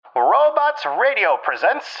Robots Radio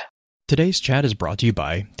presents... Today's chat is brought to you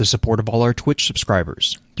by the support of all our Twitch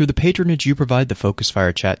subscribers. Through the patronage you provide the Focus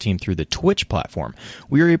Fire chat team through the Twitch platform,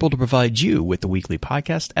 we are able to provide you with the weekly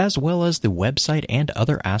podcast as well as the website and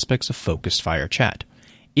other aspects of Focus Fire chat.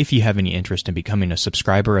 If you have any interest in becoming a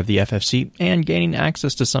subscriber of the FFC and gaining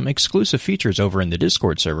access to some exclusive features over in the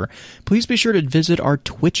Discord server, please be sure to visit our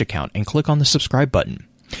Twitch account and click on the subscribe button.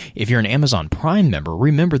 If you're an Amazon Prime member,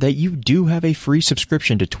 remember that you do have a free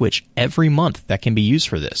subscription to Twitch every month that can be used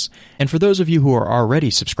for this. And for those of you who are already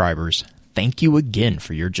subscribers, thank you again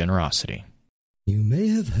for your generosity. You may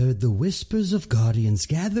have heard the whispers of guardians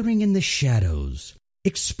gathering in the shadows,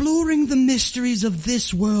 exploring the mysteries of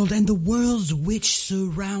this world and the worlds which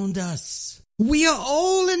surround us. We are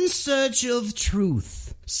all in search of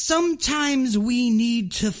truth. Sometimes we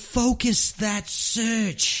need to focus that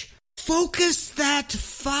search. Focus that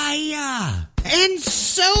fire. And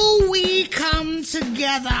so we come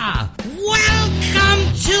together.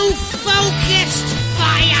 Welcome to Focused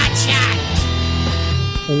Fire Chat.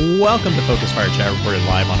 Welcome to Focus Fire Chat, recorded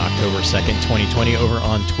live on October 2nd, 2020 over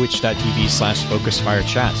on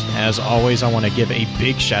twitch.tv/FocusFireChat. As always, I want to give a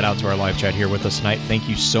big shout out to our live chat here with us tonight. Thank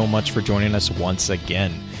you so much for joining us once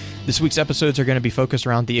again. This week's episodes are going to be focused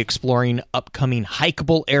around the exploring upcoming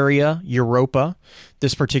hikeable area, Europa.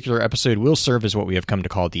 This particular episode will serve as what we have come to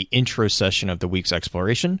call the intro session of the week's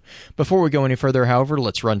exploration. Before we go any further, however,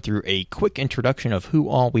 let's run through a quick introduction of who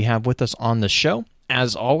all we have with us on the show.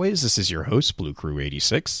 As always, this is your host, Blue Crew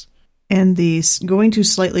 86. And the going to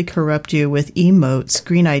slightly corrupt you with emotes,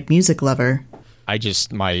 Green-Eyed Music Lover. My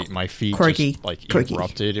feed Corgi. just Corgi.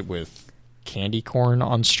 erupted with candy corn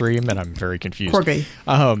on stream, and I'm very confused. Corgi.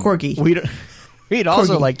 We'd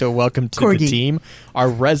also Corgi. like to welcome to Corgi. the team our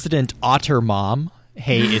resident otter mom.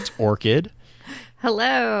 Hey, it's Orchid.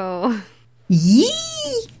 Hello. Yee!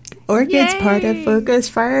 Orchid's Yay! part of Focus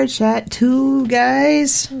Fire Chat too,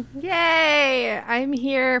 guys. Yay! I'm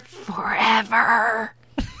here forever.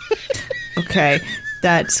 Okay,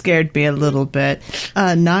 that scared me a little bit.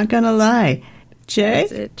 Not gonna lie. Jay,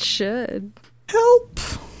 As it should. help.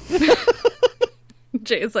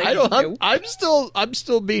 Jay's like, I'm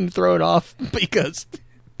still being thrown off because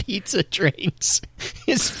Pizza Trains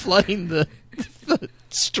is flooding the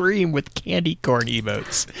stream with candy corn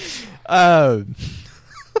emotes.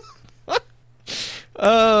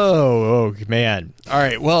 Oh man. All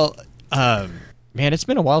right. Well, man, it's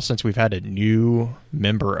been a while since we've had a new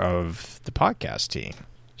member of the podcast team.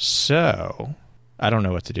 So, I don't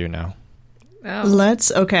know what to do now. Oh.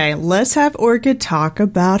 Let's have Orchid talk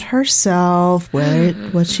about herself,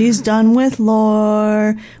 what she's done with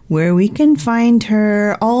lore, where we can find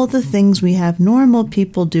her, all the things we have normal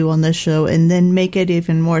people do on the show, and then make it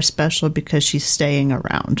even more special because she's staying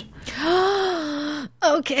around.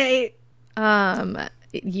 Okay.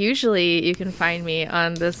 Usually you can find me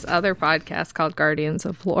on this other podcast called Guardians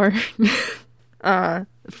of Lore.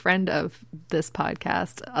 Friend of this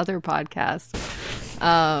podcast, other podcast.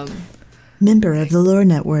 Member of the Lore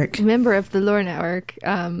Network.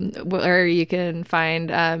 Where you can find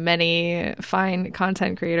many fine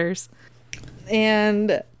content creators. And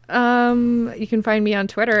you can find me on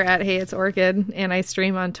Twitter at Hey It's Orchid, and I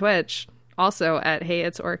stream on Twitch also at Hey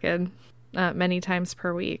It's Orchid many times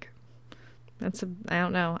per week. I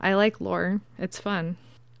don't know. I like lore. It's fun.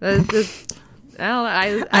 I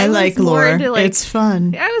like lore. It's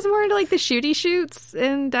fun. I was more into like the shooty shoots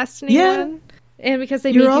in Destiny 1. And because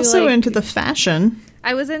You're also into the fashion.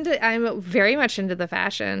 I'm very much into the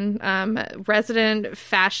fashion. Resident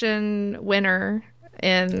fashion winner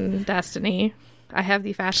in Destiny. I have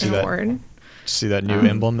the fashion award. See that new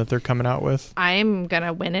emblem that they're coming out with? I'm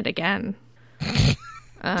gonna win it again.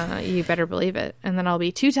 You better believe it. And then I'll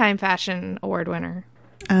be 2-time fashion award winner.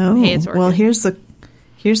 Oh, Hey, it's Orchid. well, here's the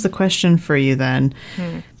question for you then.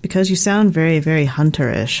 Because you sound very, very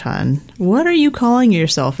hunter-ish, hon. What are you calling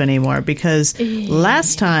yourself anymore? Because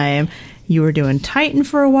last time you were doing Titan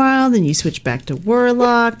for a while, then you switched back to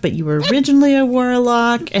Warlock, but you were originally a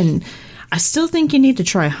Warlock, and I still think you need to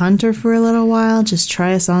try Hunter for a little while. Just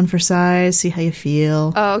try us on for size, see how you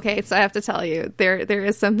feel. Oh, okay. So I have to tell you, there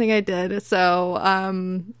is something I did.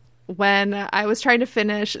 So when I was trying to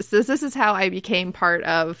finish, so this is how I became part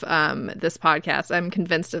of this podcast. I'm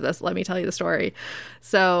convinced of this. Let me tell you the story.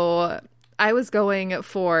 So I was going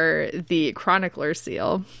for the Chronicler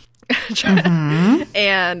seal.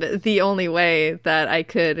 And the only way that I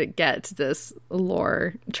could get this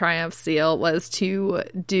lore triumph seal was to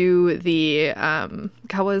do the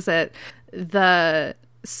how was it, the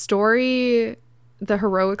story, the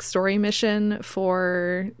heroic story mission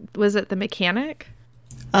for, was it the mechanic?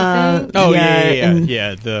 I think. Oh and-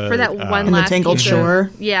 yeah. The For that one And the last Tangled piece Shore?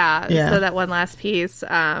 Yeah, Yeah. so that one last piece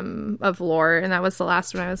of lore, and that was the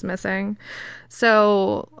last one I was missing.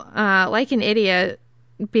 So, like an idiot,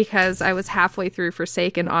 because I was halfway through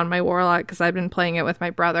Forsaken on my Warlock, because I'd been playing it with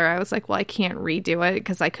my brother, I was like, well, I can't redo it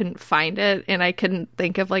because I couldn't find it, and I couldn't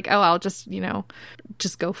think of like, oh, I'll just,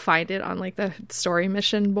 just go find it on like the story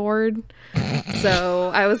mission board.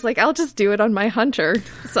 So I was like, I'll just do it on my Hunter.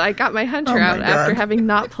 So I got my Hunter out God. after having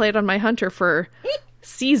not played on my Hunter for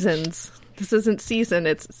seasons. This isn't season,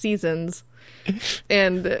 it's seasons.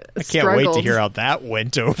 And I can't wait to hear how that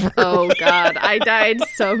went over. Oh God, I died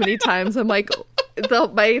so many times. I'm like,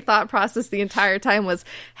 my thought process the entire time was,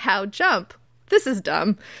 how jump? This is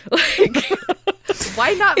dumb. Like,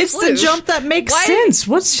 why not? It's flute? the jump that makes Why- sense.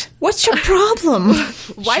 What's your problem?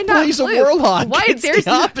 Why not? Plays a flute? Warlock. Why It's there's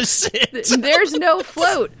the opposite. there's no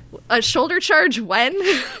float. A shoulder charge when?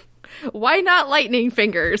 Why not lightning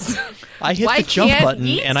fingers? I hit Why the jump can't button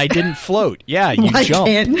yeet? and I didn't float. Yeah, you Why jump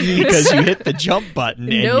can't yeet? because you hit the jump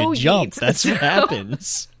button and No you jump. yeet. That's what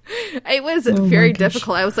happens. It was very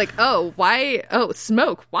difficult. I was like, oh, why? Oh,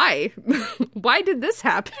 smoke. Why? Why did this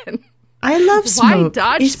happen? I love Why smoke.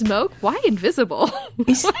 dodge He's, smoke? Why invisible?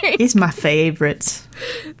 he's my favorite.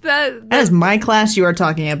 That That is my class you are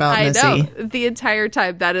talking about, I Missy. know the entire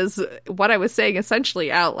time. That is what I was saying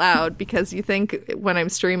essentially out loud, because you think when I'm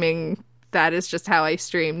streaming, that is just how I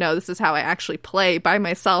stream. No, this is how I actually play by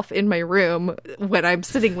myself in my room when I'm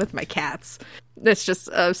sitting with my cats. It's just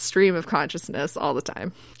a stream of consciousness all the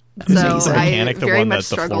time. So Amazing. I Mechanic, the very one much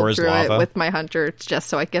that the floor struggled is through lava? it with my Hunter just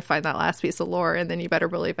so I could find that last piece of lore, and then you better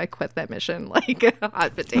believe I quit that mission like a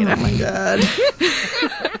hot potato. Oh my god.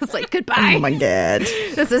 It's like, goodbye. Oh my god.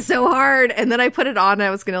 This is so hard. And then I put it on and I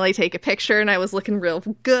was gonna like take a picture, and I was looking real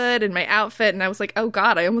good in my outfit, and I was like, oh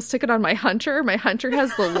god, I almost took it on my Hunter. My Hunter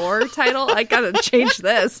has the lore title. I gotta change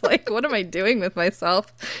this. Like, what am I doing with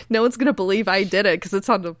myself? No one's gonna believe I did it because it's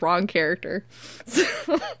on the wrong character.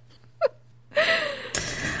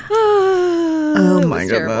 Oh It my was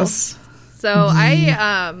terrible. goodness. So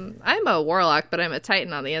I'm a Warlock, but I'm a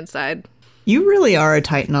Titan on the inside. You really are a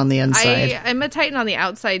Titan on the inside. I'm a Titan on the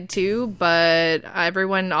outside too, but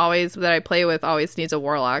everyone always that I play with always needs a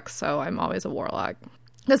Warlock, so I'm always a Warlock.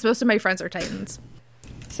 Because most of my friends are Titans.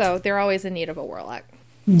 So they're always in need of a Warlock.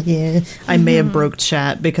 Yeah. I may have broke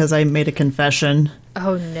chat because I made a confession.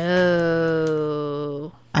 Oh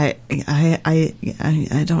no. I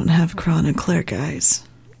don't have Chronicler, guys.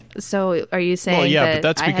 So are you saying Well, yeah, but that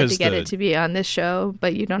that's I had to because get the- it to be on this show,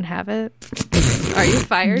 but you don't have it? Are you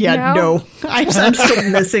fired Yeah, now? no. I'm still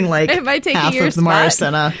missing like Am I taking half your of the spot?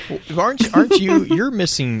 Maracena. Aren't you? You're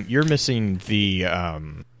missing the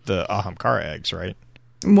Ahamkara eggs, right?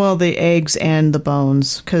 Well, the eggs and the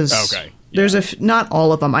bones, because Okay, there's not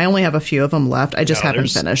all of them. I only have a few of them left. I just No, haven't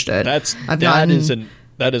there's- finished it.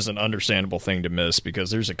 That is an understandable thing to miss,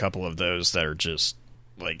 because there's a couple of those that are just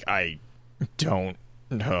like I don't.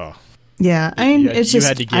 Yeah, I mean, You it's had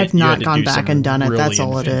just to get- I've you had not to gone do back some and done it. really That's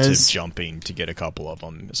all it inventive is. Jumping to get a couple of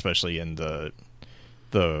them, especially in the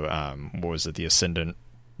what was it, the Ascendant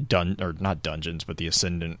or not dungeons, but the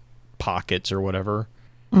Ascendant pockets or whatever.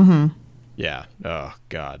 Mm-hmm. Yeah. Oh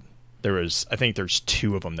God. I think there's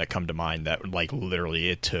two of them that come to mind that like literally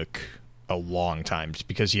it took a long time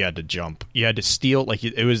because you had to jump. You had to steal, like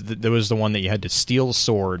there was the one that you had to steal a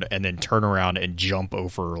sword and then turn around and jump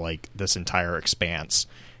over like this entire expanse.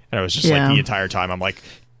 And I was just like the entire time I'm like,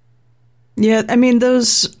 Yeah, I mean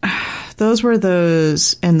those were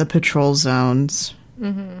those in the patrol zones.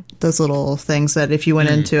 Mm-hmm. Those little things that if you went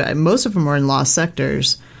into, most of them were in lost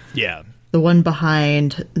sectors. yeah. The one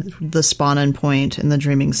behind the spawn-in point in the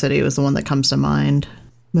Dreaming City was the one that comes to mind.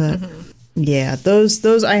 But yeah,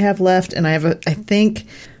 those I have left, and I have I think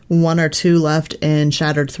 1 or 2 left in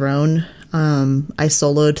Shattered Throne. I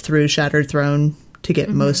soloed through Shattered Throne to get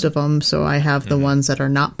most of them, so I have the ones that are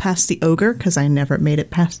not past the ogre, because I never made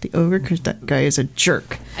it past the ogre because that guy is a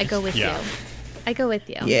jerk. I go with Yeah. you. I go with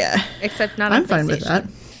you. Yeah, Except not on I'm fine with PlayStation. that.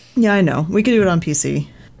 Yeah, I know. We could do it on PC.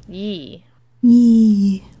 Yee.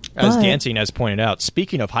 Yee. As But- Dancing has pointed out,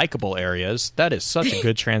 speaking of hikeable areas, that is such a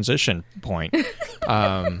good transition point.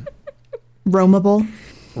 Roamable.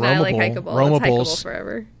 I like hikeable. It's hikeable roamables.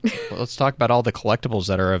 forever. Let's talk about all the collectibles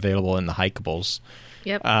that are available in the hikeables.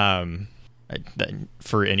 Yep.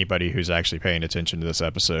 For anybody who's actually paying attention to this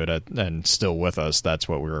episode and still with us, that's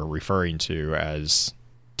what we were referring to as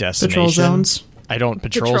destination. Patrol zones. I don't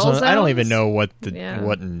patrol Patrol zones. I don't even zones? know what Yeah.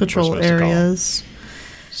 what we're Patrol supposed to call them. areas.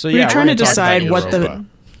 So We're yeah, trying to gonna talk about decide what the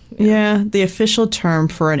Europa. the official term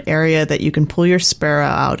for an area that you can pull your Sparrow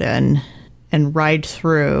out in and ride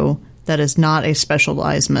through that is not a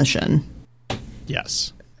specialized mission.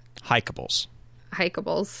 Yes. Hikeables.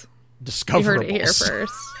 Hikeables. Discoverables. You heard it here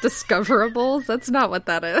first. Discoverables? That's not what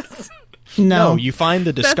that is. No, you find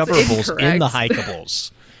the That's Discoverables in the incorrect.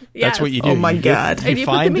 Hikeables. Yes. That's what you do. Oh my God. You And you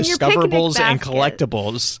put find them in your picnic Discoverables and basket.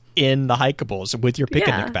 collectibles in the Hikeables with your picnic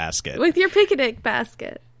Yeah, basket. With your picnic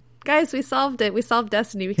basket. Guys, we solved it. We solved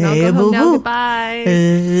Destiny. We can all Hey, go home now. boo-boo. Goodbye.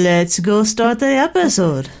 Let's go start the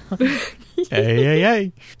episode.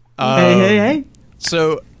 Hey. Hey.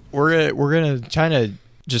 So we're gonna kind of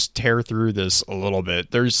just tear through this a little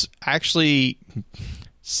bit. There's actually,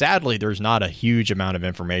 sadly, there's not a huge amount of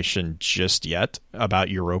information just yet about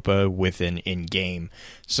Europa within in-game.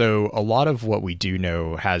 So a lot of what we do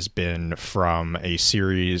know has been from a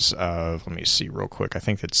series of, let me see real quick. I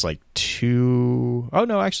think it's like 2. Oh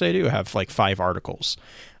no, actually I do have like 5 articles.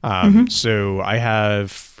 So I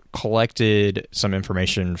have collected some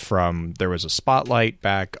information from, there was a spotlight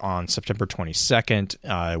back on September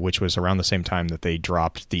 22nd, which was around the same time that they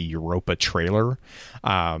dropped the Europa trailer.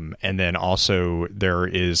 And then also there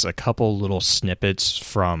is a couple little snippets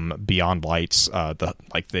from Beyond Lights. The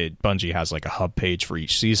Bungie has like a hub page for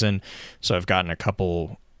each season. So I've gotten a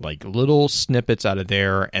couple like little snippets out of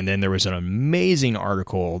there. And then there was an amazing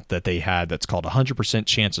article that they had that's called 100%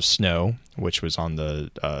 Chance of Snow, which was on the,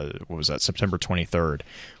 what was that, September 23rd,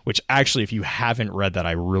 which actually, if you haven't read that,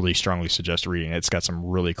 I really strongly suggest reading it. It's got some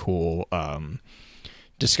really cool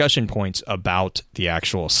discussion points about the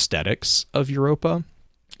actual aesthetics of Europa.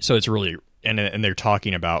 So it's really, and they're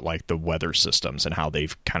talking about like the weather systems and how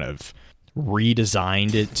they've kind of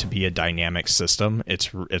redesigned it to be a dynamic system.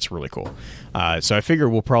 It's really cool. So I figure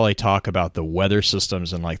we'll probably talk about the weather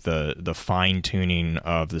systems and like the fine tuning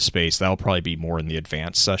of the space. That'll probably be more in the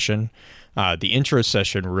advanced session. The intro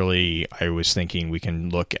session, really, I was thinking we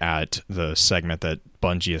can look at the segment that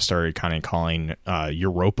Bungie has started kind of calling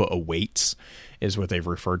Europa Awaits, is what they've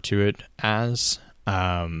referred to it as.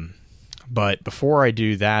 But before I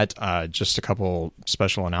do that, just a couple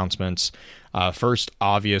special announcements. First,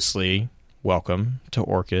 obviously, welcome to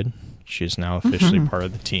Orchid. She's now officially part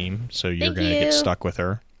of the team, so you're going to get stuck with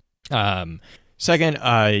her. Second,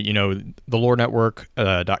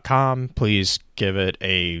 thelorenetwork.com. Please give it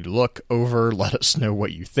a look over. Let us know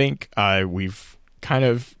what you think. As we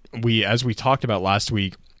talked about last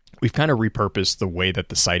week, we've kind of repurposed the way that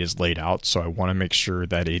the site is laid out. So I want to make sure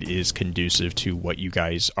that it is conducive to what you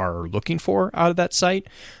guys are looking for out of that site.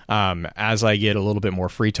 As I get a little bit more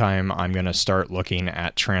free time, I'm going to start looking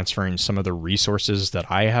at transferring some of the resources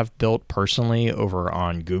that I have built personally over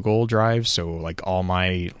on Google Drive. So like all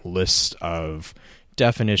my list of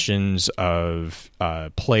definitions of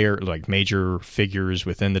player, like major figures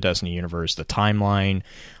within the Destiny universe, the timeline,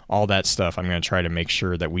 all that stuff, I'm going to try to make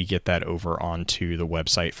sure that we get that over onto the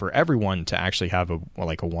website for everyone to actually have a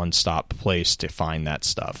one-stop place to find that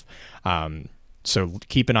stuff. So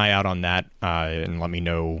keep an ate out on that and let me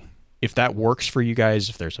know if that works for you guys,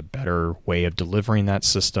 if there's a better way of delivering that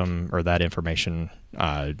system or that information.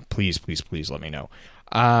 Please let me know.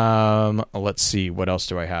 Let's see, what else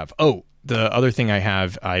do I have? Oh, the other thing I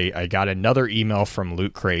have, I got another email from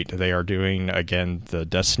Loot Crate. They are doing, again, the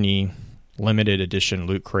Destiny limited edition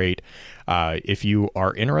Loot Crate. If you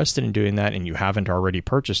are interested in doing that and you haven't already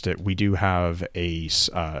purchased it, we do have a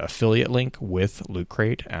affiliate link with Loot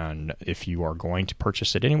Crate, and if you are going to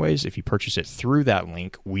purchase it anyways, if you purchase it through that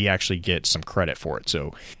link, we actually get some credit for it.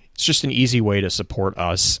 So it's just an easy way to support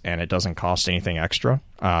us, and it doesn't cost anything extra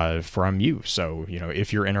from you. So,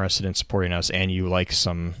 if you're interested in supporting us and you like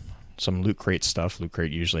some Loot Crate stuff, Loot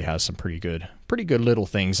Crate usually has some pretty good little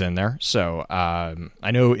things in there. So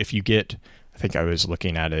I know if you get, I think I was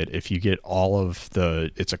looking at it, if you get all of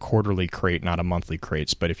it's a quarterly crate, not a monthly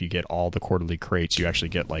crates, but if you get all the quarterly crates, you actually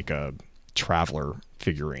get like a Traveler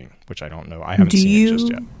figurine, which I don't know. I haven't seen it just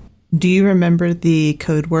yet. Do you remember the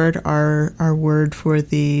code word, our word for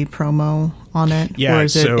the promo on it? Yeah, or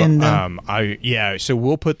is it in the... So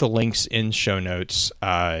we'll put the links in show notes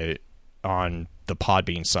on the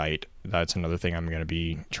Podbean site. That's another thing I'm going to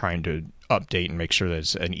be trying to update and make sure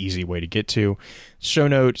there's an easy way to get to. Show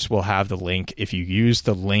notes will have the link. If you use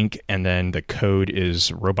the link and then the code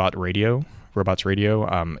is Robots Radio,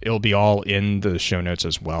 it'll be all in the show notes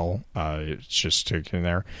as well. It's just in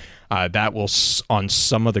there. That will, on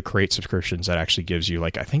some of the crate subscriptions, that actually gives you I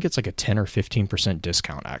think it's like a 10 or 15%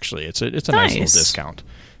 discount. Actually, it's a nice little discount.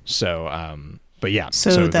 So, but yeah.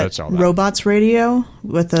 So that's all. Robots Radio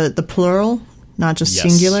with the plural, not just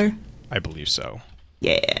singular. I believe so.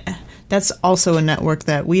 Yeah, that's also a network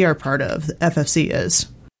that we are part of. FFC is.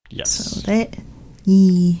 Yes. So that.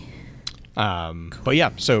 Yeah. But yeah,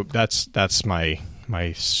 so that's my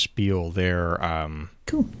spiel there.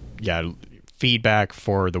 Cool. Yeah, feedback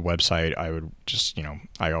for the website, I would just,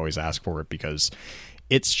 I always ask for it because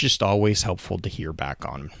it's just always helpful to hear back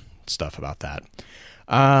on stuff about that.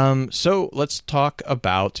 So let's talk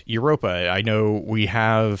about Europa. I know we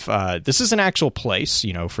have, this is an actual place,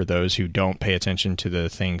 for those who don't pay attention to the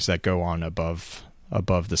things that go on above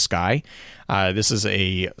the sky. This is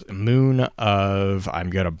a moon of,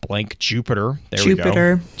 I'm going to blank, Jupiter.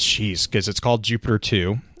 Jupiter. We go. Jeez, because it's called Jupiter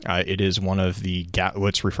 2. It is one of the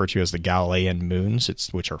what's referred to as the Galilean moons,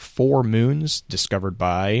 which are 4 moons discovered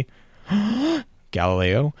by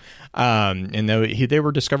Galileo. And they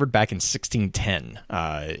were discovered back in 1610.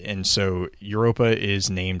 And so Europa is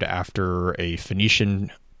named after a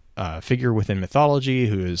Phoenician figure within mythology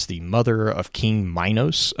who is the mother of King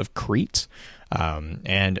Minos of Crete.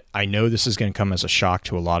 And I know this is going to come as a shock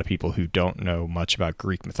to a lot of people who don't know much about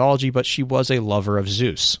Greek mythology, but she was a lover of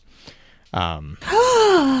Zeus. Yeah,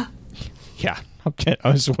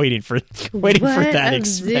 I was waiting for that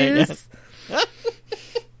experience.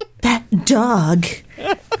 That dog.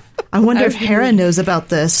 I wonder if Hera knows about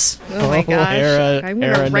this. Oh my gosh. I'm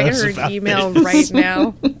going to write her an email right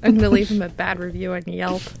now. I'm going to leave him a bad review on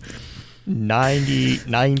Yelp. 90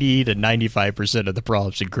 to 95% of the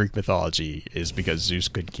problems in Greek mythology is because Zeus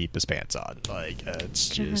couldn't keep his pants on. That's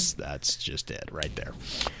just it right there.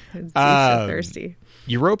 Zeus so thirsty.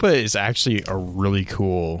 Europa is actually a really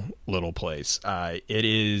cool little place. It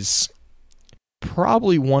is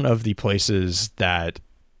probably one of the places that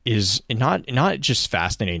is not just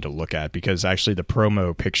fascinating to look at, because actually the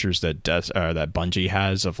promo pictures that that Bungie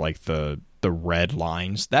has of the red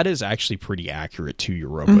lines, that is actually pretty accurate to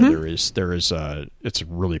Europa. Mm-hmm. It's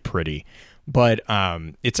really pretty, but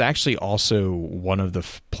it's actually also one of the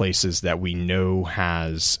places that we know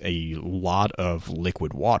has a lot of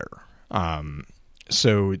liquid water. And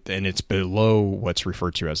it's below what's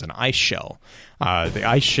referred to as an ice shell. The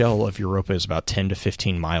ice shell of Europa is about 10 to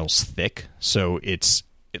 15 miles thick. So it's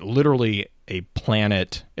literally a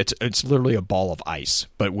planet. It's literally a ball of ice,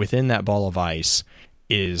 but within that ball of ice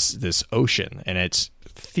is this ocean, and it's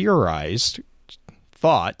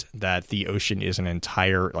thought that the ocean is the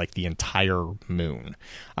entire moon.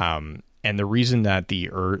 And the reason that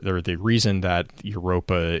the reason that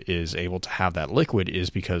Europa is able to have that liquid is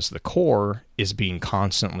because the core is being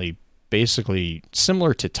constantly, basically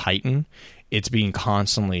similar to Titan, it's being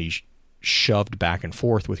constantly shoved back and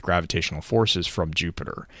forth with gravitational forces from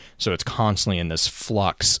Jupiter. So it's constantly in this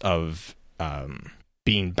flux of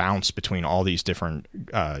being bounced between all these different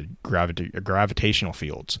gravitational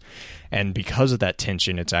fields. And because of that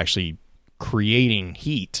tension, it's actually creating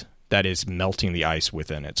heat that is melting the ice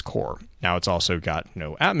within its core. Now, it's also got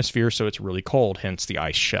no atmosphere, so it's really cold, hence the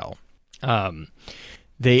ice shell. I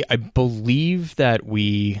believe that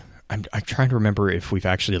I'm trying to remember if we've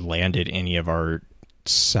actually landed any of our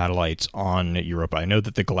satellites on Europa. I know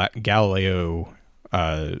that the Galileo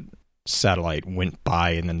satellite went by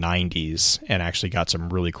in the 90s and actually got some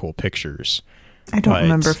really cool pictures. I don't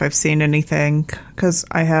remember if I've seen anything, because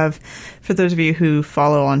I have, for those of you who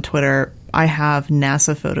follow on Twitter, I have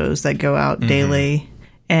NASA photos that go out daily,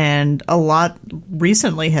 and a lot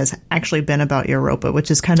recently has actually been about Europa, which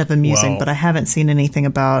is kind of amusing, but I haven't seen anything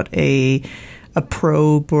about a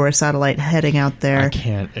probe or a satellite heading out there. I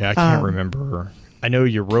can't remember. I know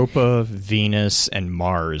Europa, Venus, and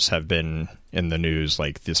Mars have been in the news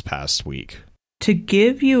this past week. To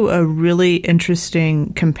give you a really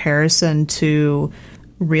interesting comparison to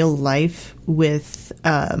real life with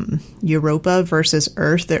Europa versus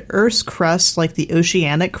Earth, the Earth's crust, like the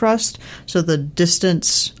oceanic crust, so the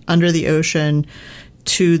distance under the ocean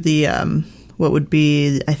to the what would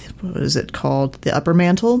be, what is it called, the upper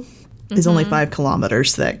mantle, is only 5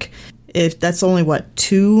 kilometers thick. If that's only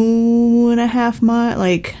 2.5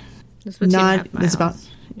 miles, it's about.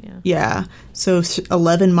 Yeah. So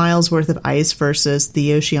 11 miles worth of ice versus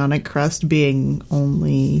the oceanic crust being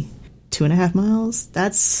only 2.5 miles.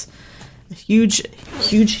 That's a huge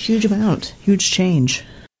amount. Huge change.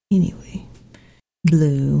 Anyway.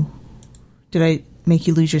 Blue. Did I make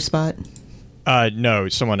you lose your spot? No,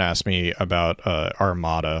 someone asked me about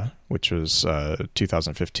Armada, which was a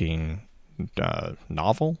 2015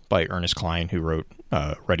 novel by Ernest Cline, who wrote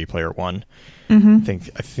Ready Player One. I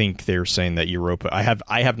think they're saying that Europa. I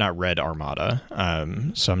have not read Armada,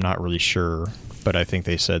 so I'm not really sure. But I think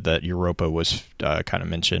they said that Europa was kind of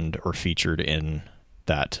mentioned or featured in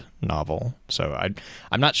that novel. So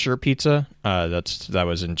I'm not sure. Pizza. That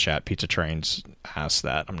was in chat. Pizza Trains asked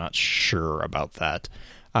that. I'm not sure about that.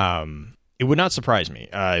 It would not surprise me.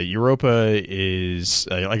 Europa is,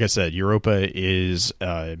 like I said, Europa is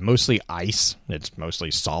mostly ice. It's mostly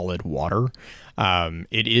solid water.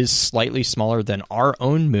 It is slightly smaller than our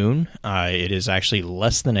own moon. It is actually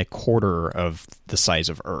less than a quarter of the size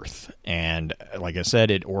of Earth. And like I said,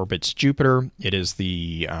 it orbits Jupiter. It is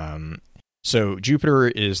so Jupiter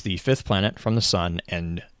is the fifth planet from the sun,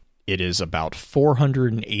 and it is about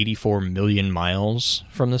 484 million miles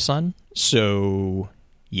from the sun. So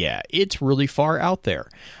yeah, it's really far out there.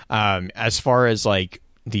 As far as like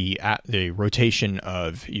the rotation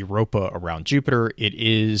of Europa around Jupiter, it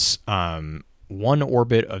is one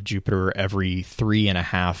orbit of Jupiter every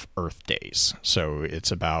 3.5 Earth days. So it's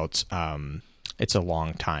about it's a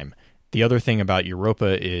long time. The other thing about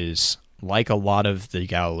Europa is, like a lot of the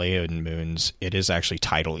Galilean moons, it is actually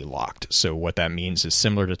tidally locked. So what that means is,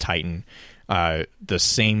 similar to Titan, the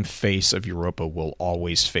same face of Europa will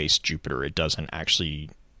always face Jupiter. It doesn't actually,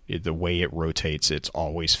 the way it rotates, it's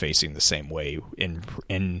always facing the same way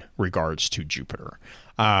in regards to Jupiter.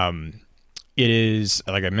 It is,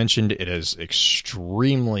 like I mentioned, it is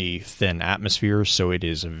extremely thin atmosphere, so it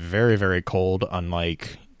is very, very cold.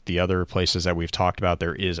 Unlike the other places that we've talked about,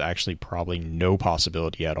 there is actually probably no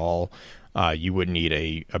possibility at all. You would need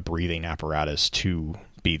a breathing apparatus to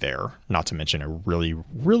be there, not to mention a really,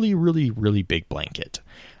 really, really, really big blanket.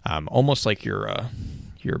 Almost like your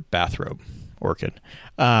bathrobe, Orchid.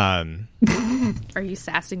 Are you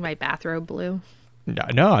sassing my bathrobe, Blue?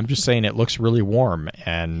 No, I'm just saying it looks really warm,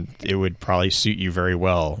 and it would probably suit you very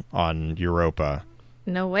well on Europa.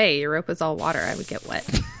 No way. Europa's all water. I would get wet.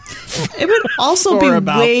 It would also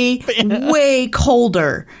be way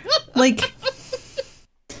colder. Like,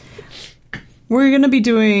 we're going to be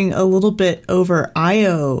doing a little bit over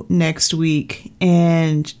Io next week,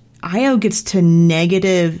 and Io gets to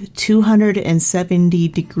negative 270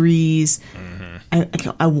 degrees. Mm-hmm.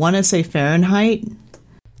 I want to say Fahrenheit.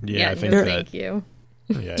 Yeah, I think thank you.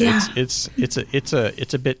 Yeah, it's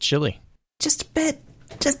a bit chilly. Just a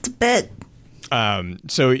bit.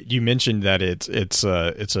 So you mentioned that it's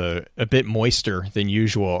a bit moister than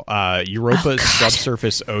usual. Europa's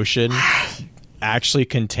subsurface ocean actually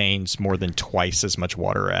contains more than twice as much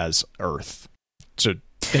water as Earth. So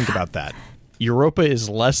think about that. Europa is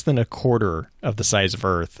less than a quarter of the size of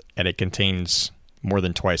Earth, and it contains more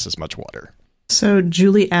than twice as much water. So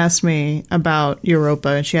Julie asked me about Europa,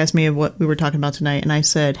 and she asked me what we were talking about tonight, and I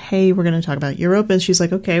said, hey, we're going to talk about Europa. And she's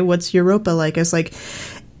like, okay, what's Europa like? I was like,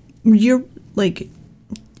 you're like,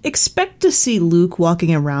 expect to see Luke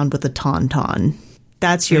walking around with a tauntaun.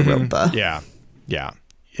 That's Europa. Mm-hmm. Yeah.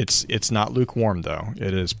 It's not lukewarm, though.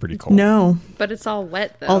 It is pretty cold. No. But it's all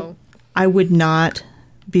wet, though. I would not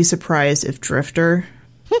be surprised if Drifter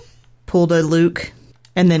pulled a Luke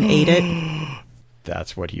and then ate it.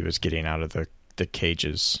 That's what he was getting out of the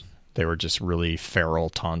cages. They were just really feral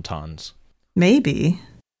tauntauns. Maybe.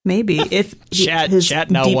 If Chat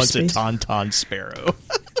now wants a tauntaun sparrow.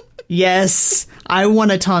 Yes, I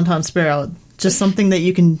want a tauntaun sparrow. Just something that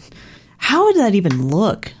you can... How would that even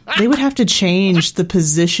look? They would have to change the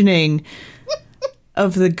positioning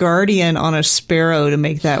of the guardian on a sparrow to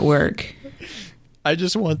make that work. I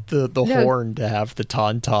just want the horn to have the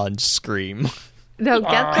tauntaun scream. No,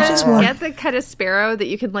 get the kind of sparrow that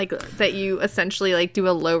you can that you essentially do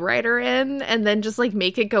a lowrider in, and then just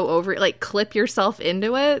make it go over, clip yourself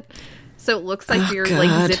into it, so it looks like you're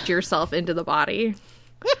zipped yourself into the body.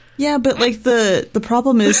 Yeah, but the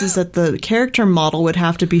problem is that the character model would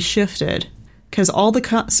have to be shifted, because all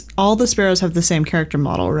the sparrows have the same character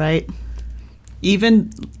model, right?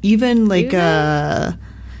 Even the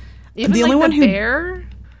only one who bear.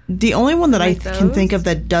 The only one that I can think of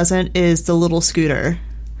that doesn't is the little scooter.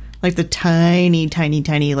 The tiny,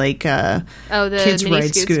 the kids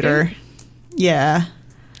ride scooter. Yeah.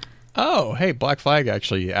 Oh, hey, Black Flag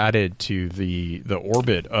actually added to the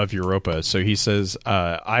orbit of Europa. So he says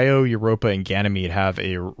Io, Europa, and Ganymede have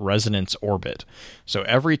a resonance orbit. So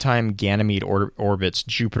every time Ganymede orbits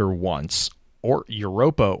Jupiter once, or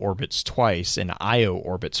Europa orbits twice, and Io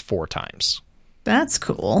orbits 4 times. That's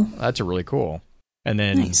cool. That's really cool. And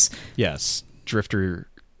then, nice. Yes, Drifter,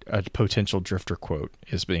 a potential Drifter quote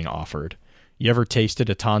is being offered. You ever tasted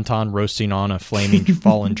a tauntaun roasting on a flaming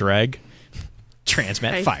fallen drag?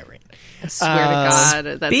 Transmat firing. I swear to God,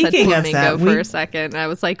 that said flamingo for a second. I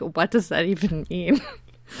was like, what does that even mean?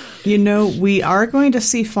 We are going to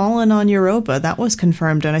see Fallen on Europa. That was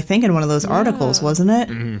confirmed, and I think in one of those articles, wasn't it?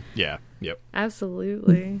 Mm-hmm. Yeah, yep.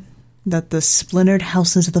 Absolutely. That the splintered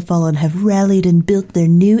houses of the Fallen have rallied and built their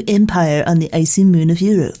new empire on the icy moon of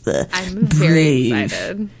Europa. I'm very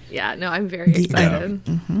excited. Yeah, no, I'm very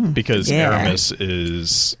excited. Because Aramis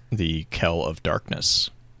is the Kell of Darkness.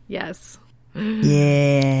 Yes.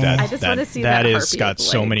 Yeah. I just want to see that that is harpy got with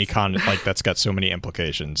so legs. many that's got so many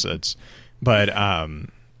implications.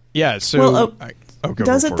 Yeah. So Well, go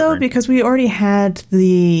does for it though? Green. Because we already had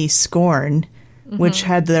the Scorn, which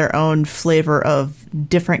had their own flavor of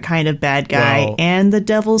different kind of bad guy, Well- and the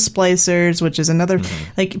Devil Splicers, which is another.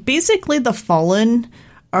 Like basically, the Fallen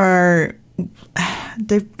are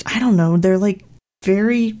I don't know. They're like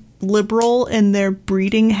very liberal in their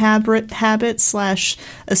breeding habits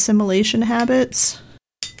 / assimilation habits.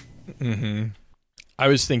 I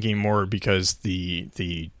was thinking more because the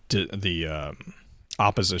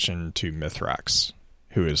opposition to Mithrax,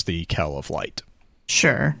 who is the Kell of Light.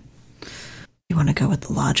 Sure. You want to go with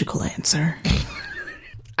the logical answer?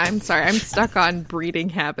 I'm sorry, I'm stuck on breeding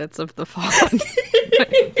habits of the Fallen.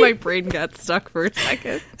 My brain got stuck for a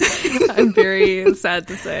second. I'm very sad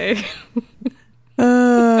to say.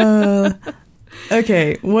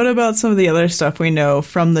 Okay, what about some of the other stuff we know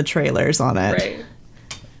from the trailers on it? Right.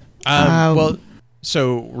 Well,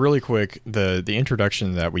 so really quick, the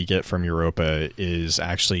introduction that we get from Europa is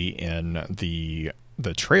actually in the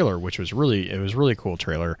trailer, which was really cool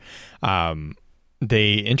trailer.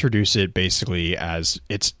 They introduce it basically as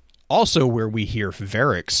it's also where we hear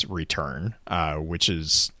Varric's return, which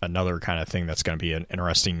is another kind of thing that's going to be an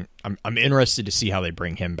interesting. I'm interested to see how they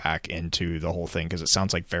bring him back into the whole thing, because it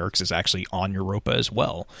sounds like Varric's is actually on Europa as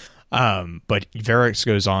well. But Varric's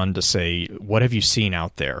goes on to say, "What have you seen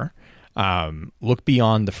out there? Look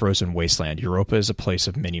beyond the frozen wasteland. Europa is a place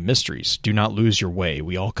of many mysteries. Do not lose your way.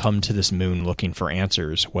 We all come to this moon looking for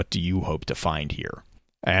answers. What do you hope to find here?"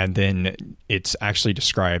 And then it's actually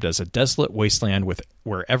described as a desolate wasteland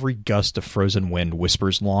where every gust of frozen wind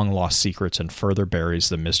whispers long-lost secrets and further buries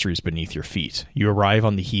the mysteries beneath your feet. You arrive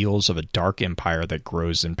on the heels of a dark empire that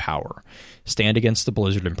grows in power. Stand against the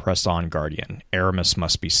blizzard and press on, Guardian. Aramis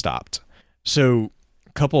must be stopped. So,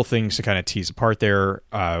 a couple of things to kind of tease apart there.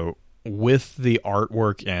 With the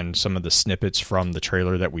artwork and some of the snippets from the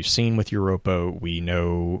trailer that we've seen with Europa,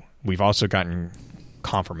 we've also gotten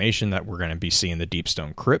confirmation that we're going to be seeing the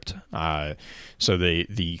Deepstone Crypt. So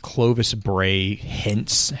the Clovis Bray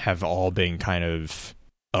hints have all been kind of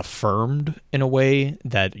affirmed in a way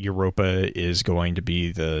that Europa is going to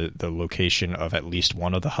be the location of at least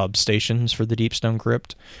one of the hub stations for the Deepstone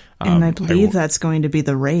Crypt. And I believe that's going to be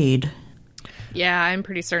the raid. Yeah, I'm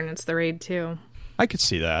pretty certain it's the raid too. I could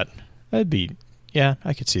see that. I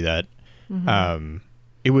could see that.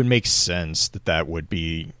 It would make sense that would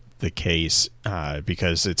be the case,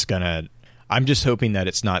 because it's gonna. I'm just hoping that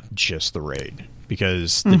it's not just the raid,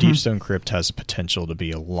 because the Deepstone Crypt has the potential to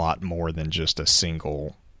be a lot more than just a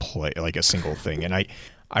single play, like a single thing. And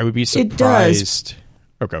I would be surprised.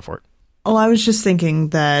 Oh, go for it. Oh, I was just thinking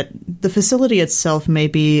that the facility itself may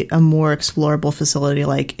be a more explorable facility,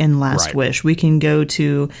 like in Last Wish. We can go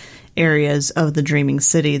to areas of the Dreaming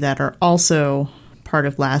City that are also part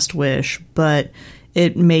of Last Wish, but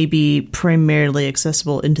it may be primarily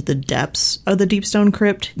accessible into the depths of the Deepstone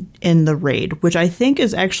Crypt in the raid, which I think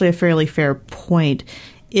is actually a fairly fair point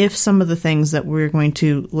if some of the things that we're going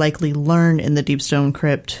to likely learn in the Deepstone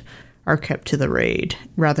Crypt are kept to the raid,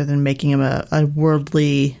 rather than making them a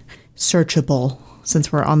worldly searchable,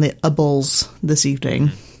 since we're on the Ubbles this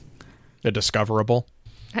evening. A discoverable?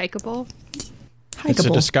 Hikeable? It's a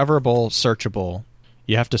discoverable, searchable.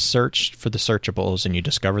 You have to search for the searchables, and you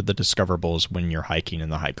discover the discoverables when you're hiking in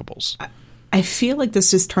the hikeables. I feel like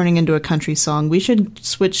this is turning into a country song. We should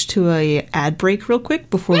switch to a ad break real quick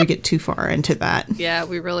before we get too far into that. Yeah,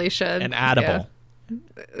 we really should. An adable. Yeah.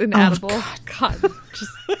 An adable. God,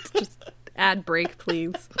 just ad break,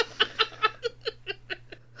 please.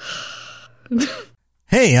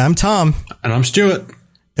 Hey, I'm Tom. And I'm Stuart.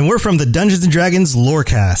 And we're from the Dungeons & Dragons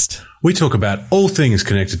Lorecast. We talk about all things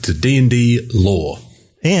connected to D&D lore.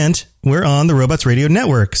 And we're on the Robots Radio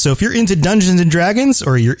Network. So if you're into Dungeons & Dragons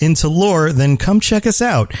or you're into lore, then come check us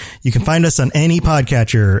out. You can find us on any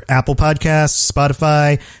podcatcher, Apple Podcasts,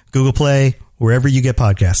 Spotify, Google Play, wherever you get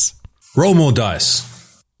podcasts. Roll more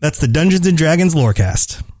dice. That's the Dungeons & Dragons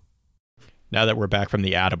Lorecast. Now that we're back from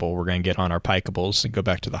the Adable, we're going to get on our pikeables and go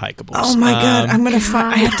back to the hikeables. Oh my god,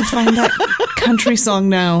 I have to find that country song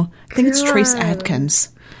now. I think it's Trace Adkins.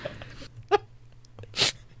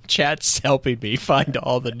 Chat's helping me find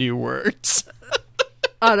all the new words.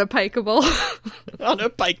 On a pikeable. On a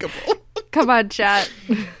pikeable. Come on, chat.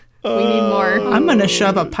 We need more. I'm going to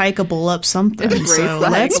shove a pikeable up something, Embrace so the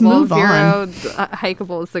let's hikeable. move Vero, on.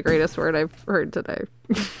 Hikeable is the greatest word I've heard today.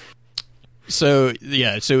 So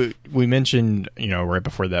we mentioned, right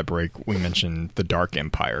before that break, we mentioned the Dark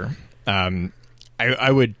Empire.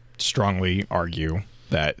 I would strongly argue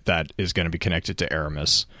that is going to be connected to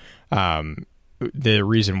Aramis. the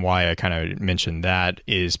reason why I kind of mentioned that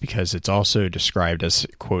is because it's also described as,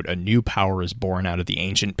 quote, a new power is born out of the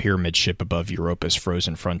ancient pyramid ship above Europa's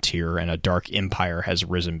frozen frontier, and a dark empire has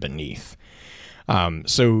risen beneath.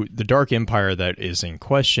 So the Dark Empire that is in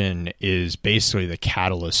question is basically the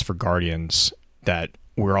catalyst for Guardians, that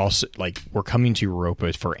we're also we're coming to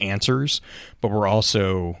Europa for answers, but we're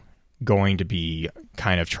also going to be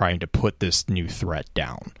kind of trying to put this new threat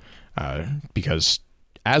down, because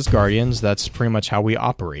as Guardians, that's pretty much how we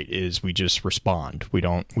operate, is we just respond. We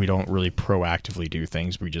don't really proactively do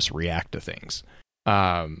things. We just react to things.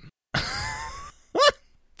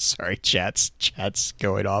 Sorry, chat's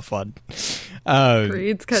going off on. So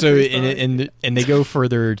and they go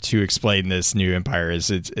further to explain this new empire is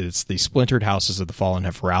it's the splintered houses of the fallen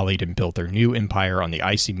have rallied and built their new empire on the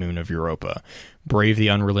icy moon of Europa, brave the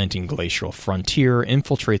unrelenting glacial frontier,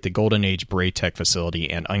 infiltrate the Golden Age Braytech facility,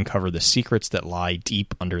 and uncover the secrets that lie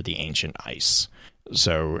deep under the ancient ice.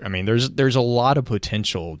 So, I mean, there's a lot of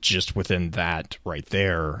potential just within that right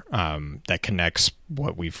there, that connects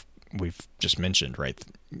what we've just mentioned, right?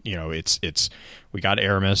 You know, it's we got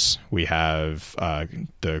Aramis, we have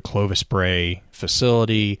the Clovis Bray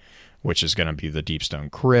facility, which is going to be the Deepstone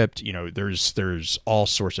Crypt. You know, there's all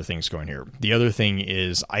sorts of things going here. The other thing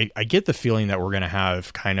is I get the feeling that we're going to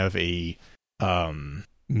have kind of a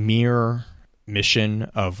mirror mission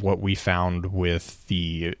of what we found with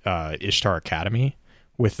the Ishtar Academy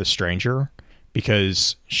with the Stranger,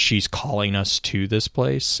 because she's calling us to this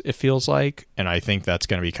place, it feels like. And I think that's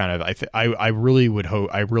going to be kind of, I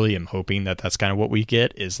really am hoping that that's kind of what we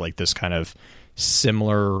get, is like this kind of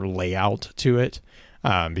similar layout to it.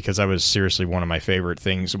 Because that was seriously one of my favorite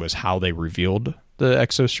things, was how they revealed the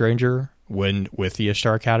Exo Stranger with the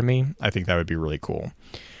Ishtar Academy. I think that would be really cool.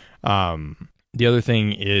 The other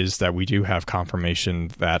thing is that we do have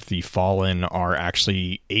confirmation that the Fallen are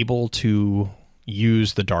actually able to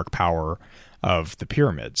use the dark power of the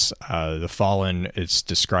pyramids. The Fallen is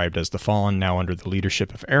described as the Fallen, now under the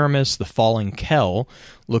leadership of Aramis. The Fallen Kel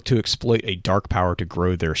look to exploit a dark power to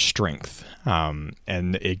grow their strength. And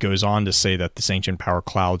it goes on to say that this ancient power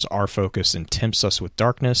clouds our focus and tempts us with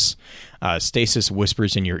darkness. Stasis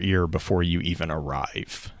whispers in your ear before you even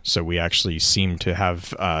arrive. So we actually seem to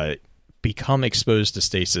have become exposed to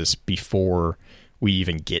stasis before we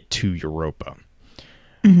even get to Europa.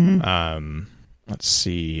 Mm-hmm. Let's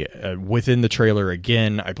see. Within the trailer,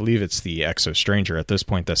 again, I believe it's the Exo Stranger at this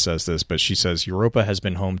point that says this, but she says, Europa has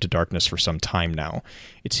been home to darkness for some time now.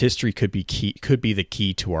 Its history could be the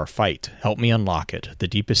key to our fight. Help me unlock it. The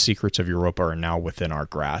deepest secrets of Europa are now within our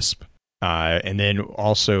grasp. And then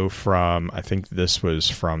also from, I think this was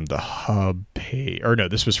from the hub page, or no,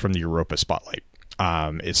 this was from the Europa Spotlight.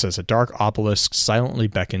 It says, a dark obelisk silently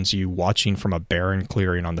beckons you, watching from a barren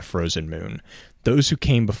clearing on the frozen moon. Those who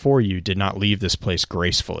came before you did not leave this place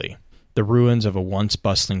gracefully. The ruins of a once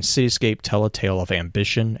bustling cityscape tell a tale of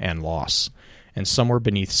ambition and loss. And somewhere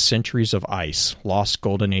beneath centuries of ice, lost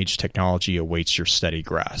Golden Age technology awaits your steady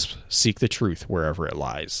grasp. Seek the truth wherever it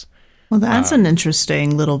lies. Well, that's an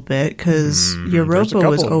interesting little bit, because Europa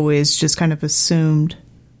was always just kind of assumed.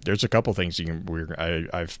 There's a couple things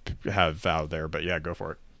I have out there, but yeah, go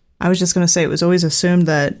for it. I was just going to say, it was always assumed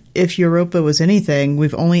that if Europa was anything,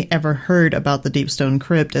 we've only ever heard about the Deepstone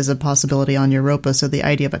Crypt as a possibility on Europa. So the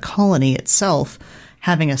idea of a colony itself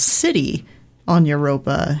having a city on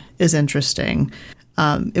Europa is interesting.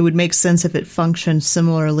 It would make sense if it functioned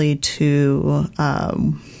similarly to,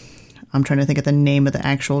 I'm trying to think of the name of the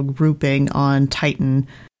actual grouping on Titan.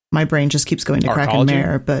 My brain just keeps going to Kraken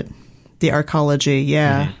Mare, but the Arcology,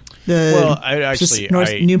 yeah. Mm-hmm.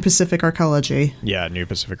 New Pacific Arcology. Yeah, New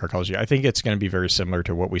Pacific Arcology. I think it's going to be very similar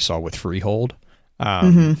to what we saw with Freehold.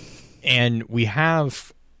 And we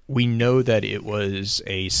know that it was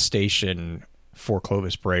a station for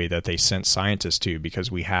Clovis Bray that they sent scientists to,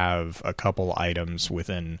 because we have a couple items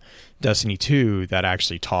within Destiny 2 that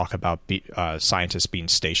actually talk about scientists being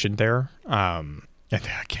stationed there. I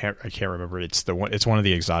can't remember. It's one of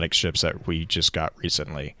the exotic ships that we just got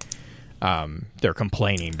recently. They're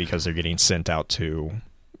complaining because they're getting sent out to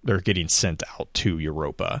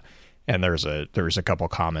Europa, and there's a couple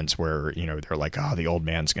comments where, you know, they're like, oh, the old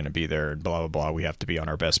man's going to be there and blah blah blah, we have to be on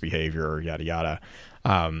our best behavior, yada yada,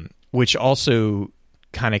 which also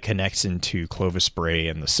kind of connects into Clovis Bray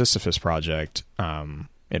and the Sisyphus project.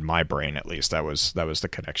 In my brain, at least, that was the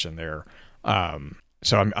connection there.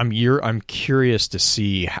 So I'm curious to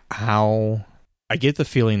see how. I get the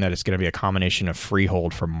feeling that it's going to be a combination of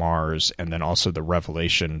Freehold from Mars and then also the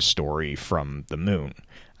Revelation story from the moon.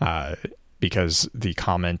 Because the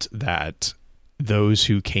comment that those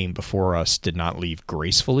who came before us did not leave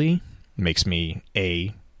gracefully makes me,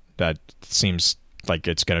 that seems like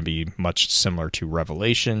it's going to be much similar to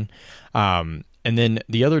Revelation. And then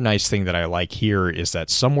the other nice thing that I like here is that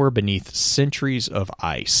somewhere beneath centuries of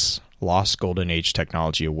ice, lost golden age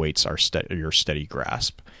technology awaits your steady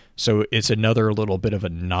grasp. So it's another little bit of a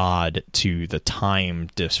nod to the time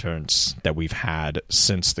difference that we've had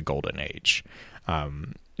since the golden age.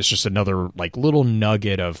 It's just another like little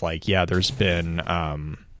nugget of like, yeah, there's been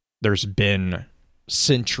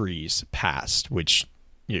centuries past, which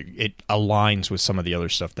it aligns with some of the other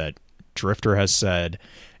stuff that Drifter has said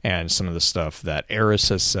and some of the stuff that Eris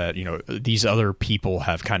has said. These other people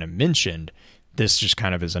have kind of mentioned. This just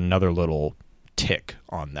kind of is another little tick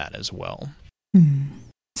on that as well.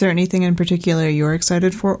 Is there anything in particular you're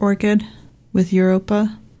excited for, Orchid, with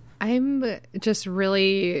Europa? I'm just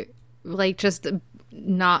really I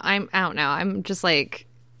don't know. I'm just like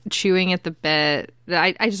chewing at the bit.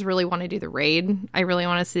 I just really want to do the raid. I really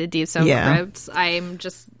want to see the Deep Stone Crypts.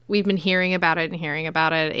 We've been hearing about it,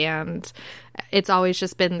 and it's always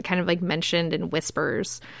just been kind of like mentioned in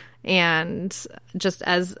whispers and just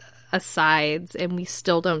as asides, and we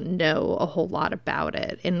still don't know a whole lot about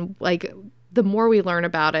it. And like the more we learn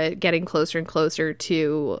about it, getting closer and closer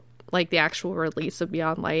to like the actual release of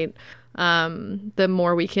Beyond Light, the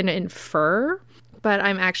more we can infer. But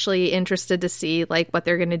I'm actually interested to see like what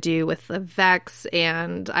they're going to do with the Vex,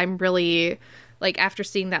 and I'm really like, after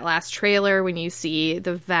seeing that last trailer, when you see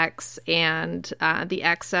the Vex and the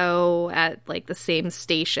Exo at like the same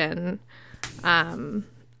station,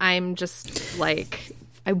 I'm just like,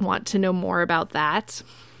 I want to know more about that.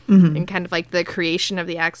 And kind of like the creation of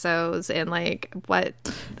the Exos and like what,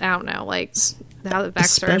 I don't know, like how the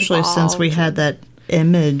Vex are especially since we had that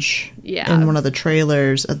image in one of the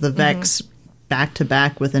trailers of the Vex back to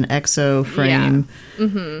back with an Exo frame.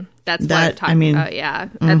 That's what I'm talking about.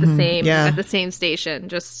 At the same station,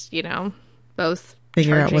 just both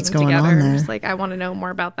figure out what's going on there. Just like, I want to know more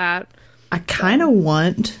about that. I kind of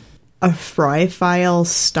want a Fry File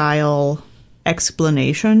style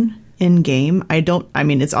explanation in game.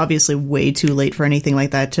 It's obviously way too late for anything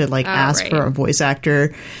like that to ask for a voice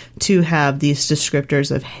actor to have these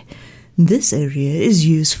descriptors of this area is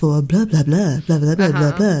used for blah blah blah blah blah blah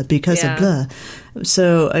blah blah because of blah.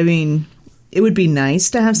 So it would be nice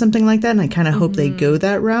to have something like that, and I kind of hope they go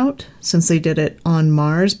that route since they did it on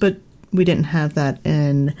Mars, but we didn't have that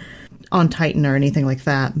on Titan or anything like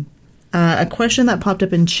that. A question that popped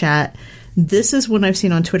up in chat. This is one I've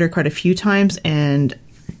seen on Twitter quite a few times, and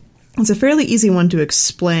it's a fairly easy one to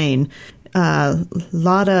explain.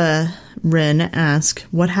 Lada Rin asked,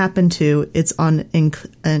 what happened to it's on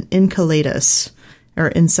Enceladus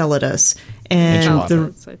or Enceladus? And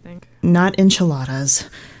enchiladas, I think. Not enchiladas.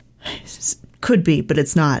 Could be, but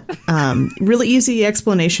it's not. Really easy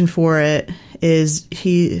explanation for it is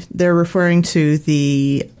they're referring to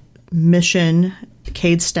the mission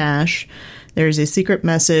Cade Stash. There's a secret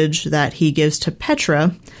message that he gives to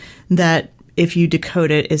Petra that if you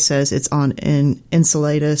decode it, it says it's on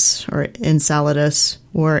Enceladus or Enceladus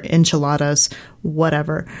or enchiladas,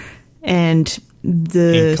 whatever. And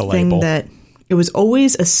the thing that it was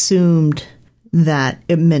always assumed that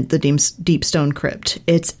it meant the Deep Stone Crypt.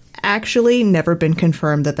 It's actually never been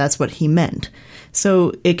confirmed that that's what he meant.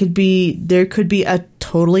 So there could be a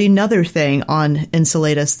totally another thing on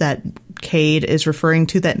Enceladus that Cade is referring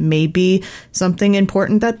to that may be something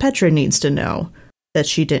important that Petra needs to know that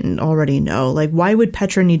she didn't already know. Like, why would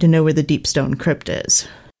Petra need to know where the Deep Stone Crypt is?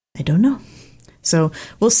 I don't know. So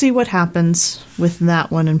we'll see what happens with that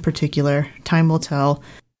one in particular. Time will tell.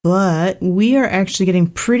 But we are actually getting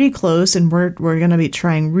pretty close, and we're going to be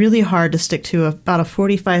trying really hard to stick to about a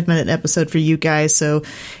 45-minute episode for you guys, so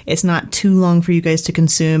it's not too long for you guys to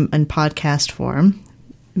consume in podcast form.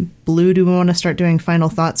 Blue, do we want to start doing final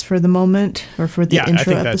thoughts for the moment, or for the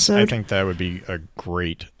intro episode? I think that would be a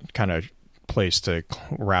great kind of place to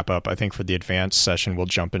wrap up. I think for the advanced session, we'll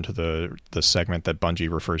jump into the segment that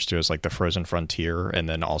Bungie refers to as like the Frozen Frontier, and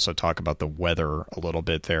then also talk about the weather a little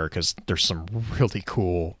bit there, because there's some really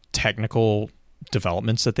cool technical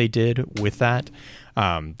developments that they did with that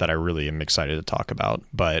that I really am excited to talk about.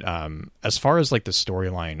 But as far as like the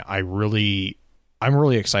storyline, I'm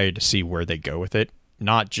really excited to see where they go with it.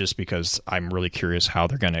 Not just because I'm really curious how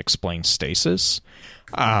they're going to explain stasis,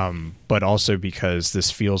 but also because this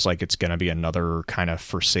feels like it's going to be another kind of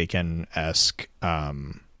Forsaken-esque,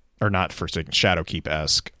 or not Forsaken,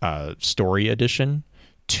 Shadowkeep-esque story addition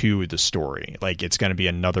to the story. Like, it's going to be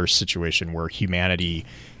another situation where humanity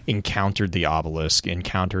encountered the obelisk,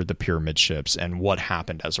 encountered the pyramid ships, and what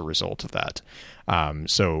happened as a result of that.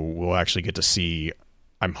 So we'll actually get to see,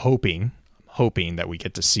 I'm hoping hoping that we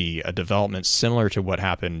get to see a development similar to what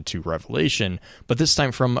happened to Revelation, but this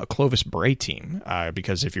time from a Clovis Bray team.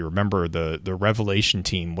 Because if you remember, the Revelation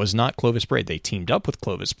team was not Clovis Bray. They teamed up with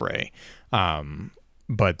Clovis Bray,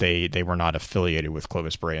 but they were not affiliated with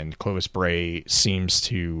Clovis Bray. And Clovis Bray seems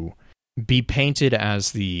to be painted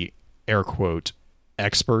as the, air quote,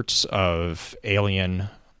 experts of alien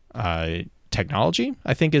technology,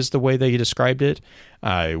 I think is the way they described it,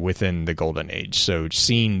 within the Golden Age. So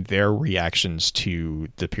seeing their reactions to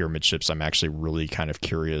the pyramid ships, I'm actually really kind of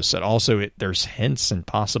curious. And also there's hints and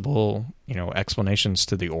possible, explanations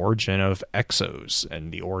to the origin of Exos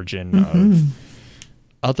and the origin of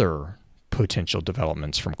other potential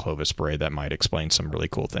developments from Clovis Bray that might explain some really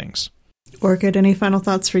cool things. Orchid, any final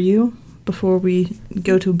thoughts for you before we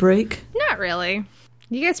go to break? Not really.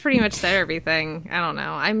 You guys pretty much said everything. I don't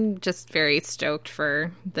know. I'm just very stoked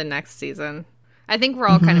for the next season. I think we're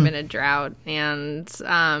all kind of in a drought, and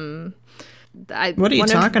what are you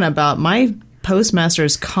talking about? My Postmaster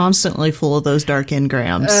is constantly full of those dark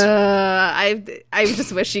engrams. I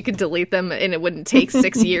just wish you could delete them, and it wouldn't take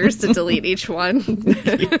 6 years to delete each one.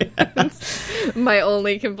 That's my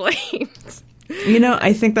only complaint.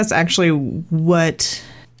 I think that's actually what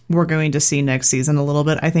we're going to see next season a little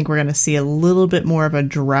bit. I think we're going to see a little bit more of a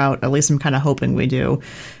drought, at least I'm kind of hoping we do,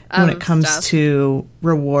 when it comes to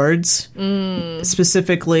rewards.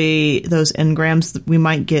 Specifically, those engrams, we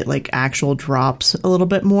might get like actual drops a little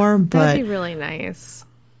bit more. But that'd be really nice.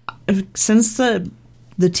 Since the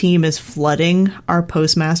team is flooding our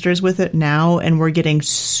Postmasters with it now, and we're getting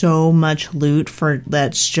so much loot for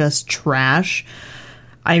that's just trash,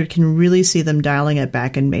 I can really see them dialing it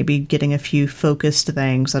back and maybe getting a few focused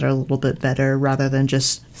things that are a little bit better rather than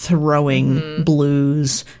just throwing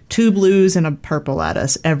blues, 2 blues and a purple at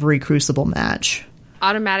us every Crucible match.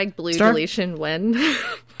 Automatic blue deletion win.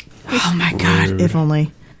 Oh my god, if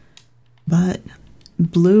only. But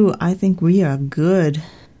blue, I think we are good.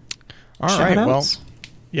 All right, well,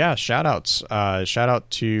 yeah, shout outs. Shout out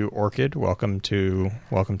to Orchid. Welcome to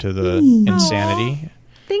the insanity.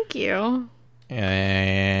 Thank you.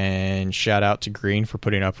 And shout out to Green for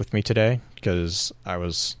putting up with me today, because I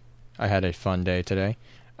had a fun day today.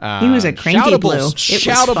 He was a cranky blue. It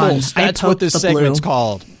Shoutables. Was fun. That's what this segment's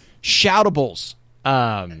called. Shoutables.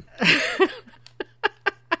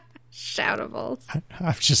 Shoutables.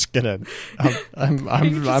 I'm just gonna.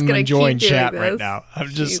 I'm enjoying chat right now.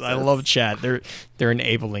 I love chat. They're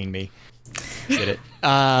enabling me. Get it?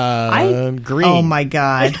 Green. Oh my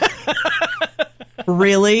god.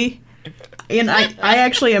 Really? And I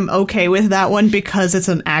actually am okay with that one because it's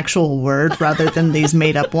an actual word rather than these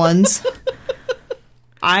made up ones.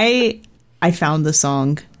 I found the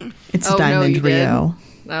song. It's Diamond Rio.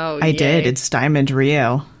 Oh, I did. It's Diamond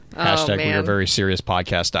Rio. Hashtag we are very serious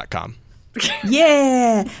podcast.com.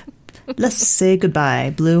 Yeah. Let's say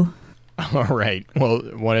goodbye, Blue. All right. Well,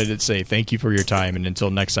 wanted to say thank you for your time. And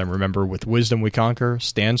until next time, remember, with wisdom we conquer,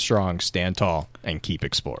 stand strong, stand tall, and keep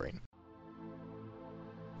exploring.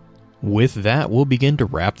 With that, we'll begin to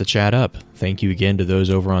wrap the chat up. Thank you again to those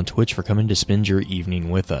over on Twitch for coming to spend your evening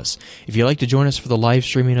with us. If you'd like to join us for the live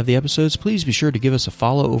streaming of the episodes, please be sure to give us a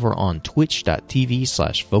follow over on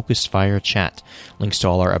twitch.tv/FocusedFireChat. Links to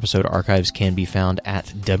all our episode archives can be found at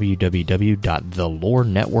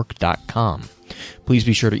www.thelorenetwork.com. Please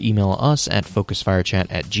be sure to email us at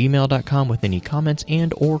focusedfirechat@gmail.com with any comments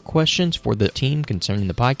and or questions for the team concerning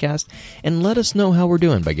the podcast, and let us know how we're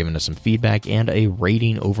doing by giving us some feedback and a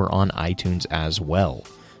rating over on iTunes as well.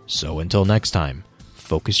 So until next time,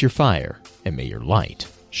 focus your fire and may your light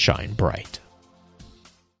shine bright.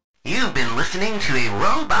 You've been listening to a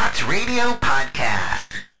Robots Radio podcast.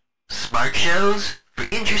 Smart shows for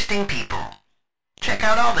interesting people. Check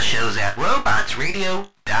out all the shows at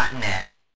robotsradio.net.